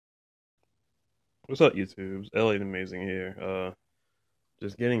What's up, YouTube? It's LA Amazing here.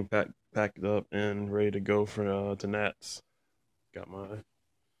 Just getting packed up and ready to go for to Nats. Got my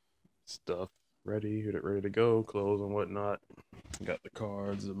stuff ready to go, clothes and whatnot. Got the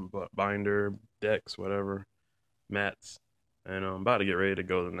cards, and binder, decks, whatever, mats, and I'm about to get ready to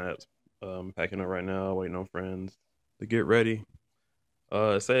go to Nats. Packing up right now, waiting on friends to get ready.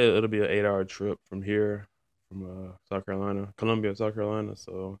 Say it'll be an 8-hour trip from here, from South Carolina, Columbia, South Carolina.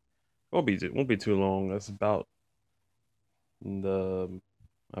 So won't be too long. That's about the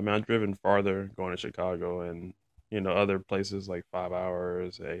I mean, I've driven farther going to Chicago and other places like 5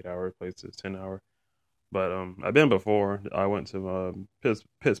 hours, 8 hour places, 10 hour. But I've been before. I went to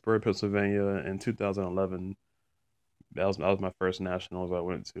Pittsburgh, Pennsylvania in 2011. That was my first nationals. I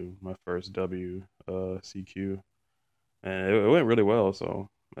went to my first WCQ, and it went really well. So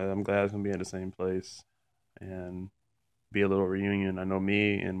I'm glad it's gonna be in the same place and be a little reunion. I know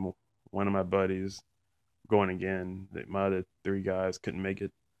me and one of my buddies going again. My other three guys couldn't make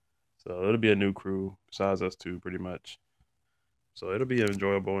it. So it'll be a new crew besides us two, pretty much. So it'll be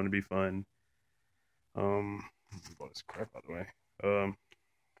enjoyable and it'll be fun. Um, boy, this crap out of the way. Um,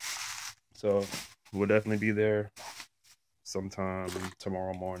 so we'll definitely be there sometime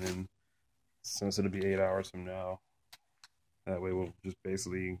tomorrow morning, since it'll be 8 hours from now. That way we'll just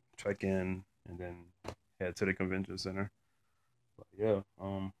basically check in and then head to the convention center. But yeah,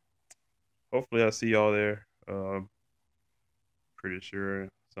 hopefully I see y'all there. Pretty sure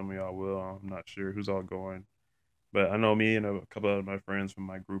some of y'all will. I'm not sure who's all going. But I know me and a couple of my friends from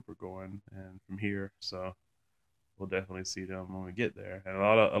my group are going, and from here, so we'll definitely see them when we get there. And a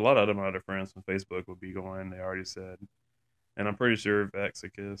lot of my other friends from Facebook will be going. They already said, and I'm pretty sure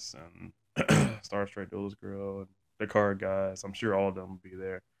Vaxicus and Star Strike Duelist Girl and the card guys. I'm sure all of them will be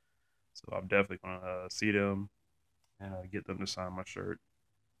there. So I'm definitely gonna see them and get them to sign my shirt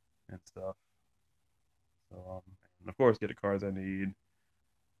and stuff. So and of course, get the cards I need.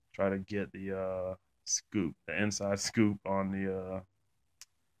 Try to get the scoop, the inside scoop on the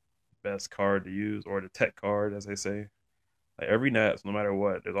best card to use, or the tech card, as they say. Like every Nats, no matter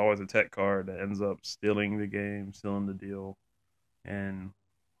what, there's always a tech card that ends up stealing the game, stealing the deal, and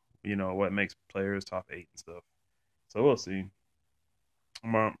what makes players top eight and stuff. So we'll see.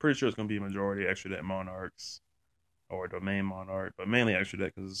 I'm pretty sure it's gonna be a majority extra deck monarchs or domain monarch, but mainly extra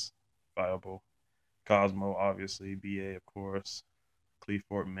deck is viable. Cosmo, obviously, BA, of course,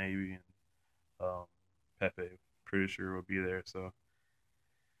 Cleefort maybe, and Pepe. Pretty sure will be there. So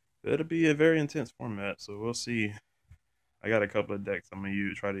it'll be a very intense format. So we'll see. I got a couple of decks I'm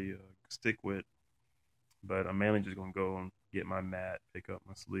gonna try to stick with, but I'm mainly just gonna go and get my mat, pick up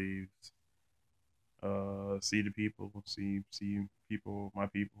my sleeves, see the people, see people, my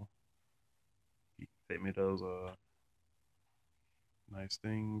people. Take me those nice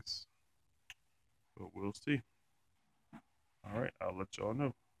things, but we'll see. All right, I'll let y'all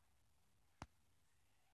know.